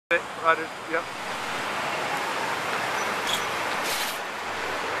Roger, yep.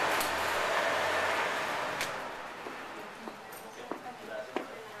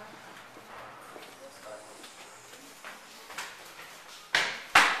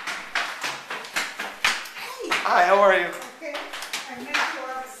 Hi, how are you? Okay, I met you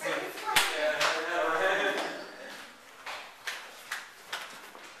on the same flight.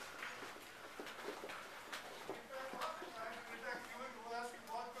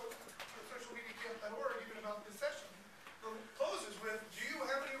 Closes with, do you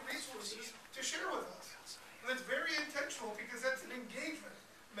have any resources to share with us? And that's very intentional because that's an engagement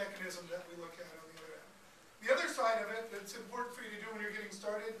mechanism that we look at on the other end. The other side of it that's important for you to do when you're getting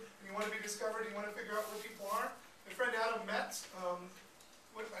started and you want to be discovered, you want to figure out where people are. My friend Adam Metz, I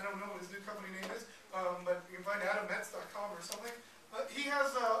don't know what his new company name is, but you can find adammetz.com or something. He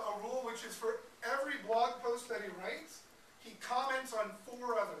has a rule which is for every blog post that he writes, he comments on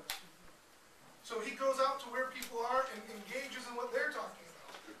 4 others. So he goes out to where people are and engages in what they're talking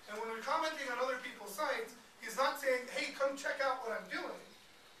about. And when we're commenting on other people's sites, he's not saying, hey, come check out what I'm doing.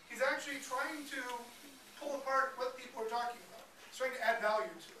 He's actually trying to pull apart what people are talking about. He's trying to add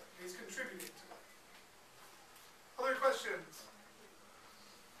value to it. He's contributing to it. Other questions?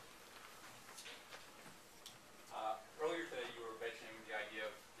 Earlier today you were mentioning the idea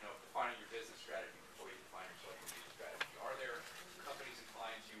of defining your business strategy before you define your social media strategy. Are there companies and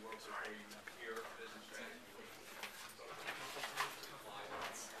clients you work with where you hear a business strategy?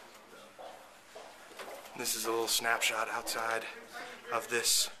 This is a little snapshot outside of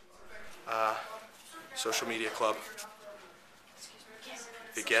this social media club.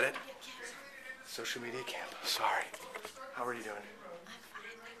 You get it? Social media camp. Sorry. How are you doing?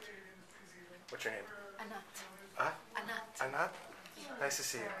 What's your name? Anat. Huh? Anat. Anat? Nice to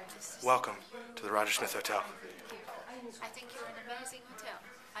see you. Welcome to the Roger Smith Hotel. I think you're an amazing hotel.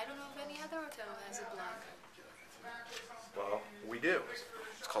 I don't know if any other hotel has a blog. Well, we do.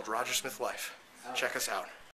 It's called Roger Smith Life. Check us out.